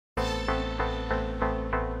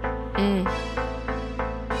Mm.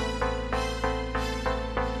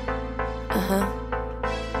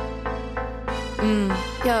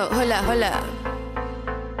 Yo, hola, hola.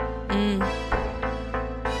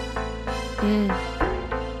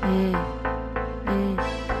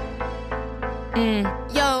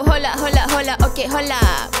 Yo, hola, hola, hola, okay, hola.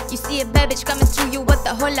 You see a bad bitch coming through you, what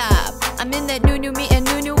the hola? I'm in that new me and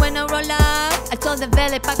new when I roll up. I told the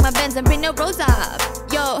valet pack my Benz and bring no rose up.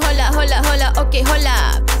 Yo, hola, hola, hola, okay,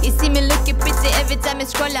 hola. You see me looking pretty every time I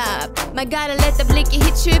scroll up. My gotta let the blicky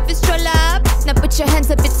hit you if you stroll up. Now put your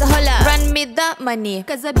hands up, it's a hola. Run me the money,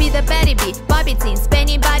 cause I be the baddie bee. Bobby teen,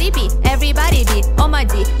 Spenny body bee. Everybody be on my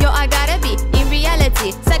D, yo I gotta be. In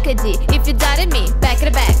reality, suck a D. If you doubted me, back to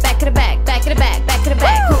the back, back to the back, back to the back, back to the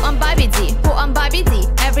back. Who I'm Bobby D, who I'm Bobby D.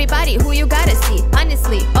 Everybody who you gotta see.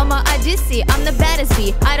 Honestly, on my IGC, I'm the baddest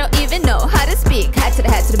bee. I don't even know how to speak. Hat to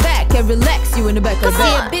the back, and relax you in the back of the See,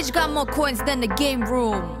 a bitch got more coins than the game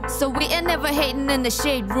room. So we ain't never hating in the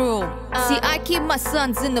shade room. See, I keep my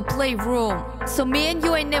sons in the playroom. So me and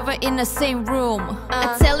you ain't never in the same room.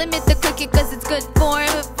 I tell him eat the cookie cause it's good for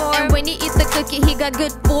him. And when he eat the cookie, he got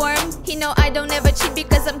good form. He know I don't ever cheat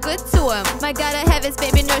because I'm good to him. My gotta have his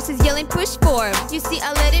baby nurses yelling push for him. You see,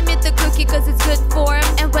 I let him eat the cookie cause it's good for him.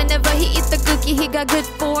 And whenever he eat the cookie, he got good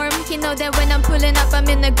form. He know that when I'm pulling up, I'm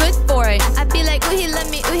in the good for him. I be like, ooh, he let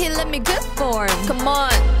me good for him. Come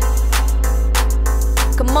on.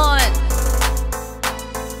 Come on.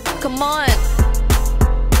 Come on.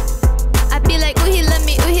 I be like, ooh, he let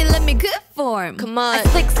me good for him. Come on.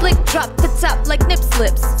 I slick, drop the top like nip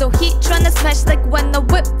slips. So he tryna smash like when the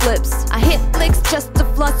whip flips. I hit flicks just to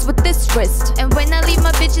floss with this wrist. And when I leave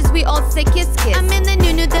my bitches, we all say kiss, kiss. I'm in the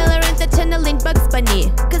new Della Renta channeling Bugs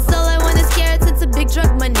Bunny. Cause all I want is carrots, it's a big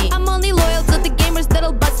drug money. I'm only loyal to the gamers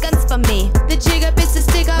that'll bust guns for me. The jig up is a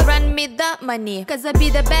stick, I run me the money. Cause I be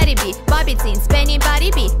the baddie bee, Bobby teen, Spenny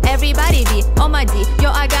body bee. Everybody be on my D,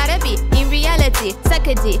 yo I gotta be. In reality, suck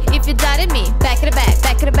a D. If you doubted me, back to the back,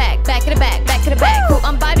 back to the back, back to the back, back to the back. Who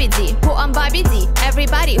I'm Bobby D, who I'm Bobby D.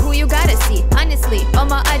 Everybody who you gotta see. Honestly, on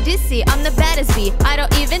my IGC, I'm the baddest bee. I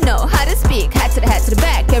don't even know how to speak. Hat to the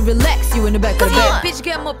back, and relax you in the back of the bed. Bitch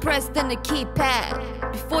get more press than the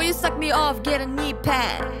keypad. Before you suck me off, get a knee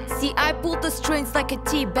pad. See, I pull the strings like a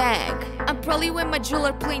tea bag. I'm probably with my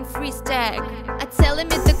jeweler playing free stag. I tell him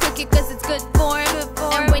eat the cookie cause it's good for him.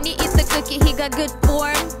 And when he eats the cookie, he got good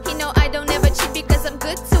form. He know I don't ever cheat because I'm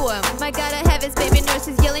good to him. My gotta have his baby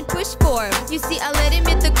nurses yelling push for him. You see, I let him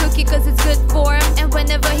eat the cookie cause it's good for him. And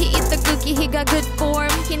whenever he eats the cookie, he got good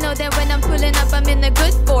form. He know that when I'm pulling up, I'm in the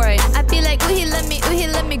good for him. I be like, ooh, he let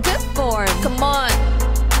me good for him. Come on.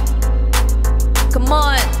 Come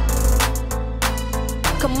on.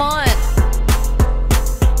 Come on.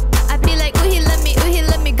 I be like, ooh, he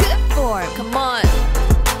let me good for him. Come on.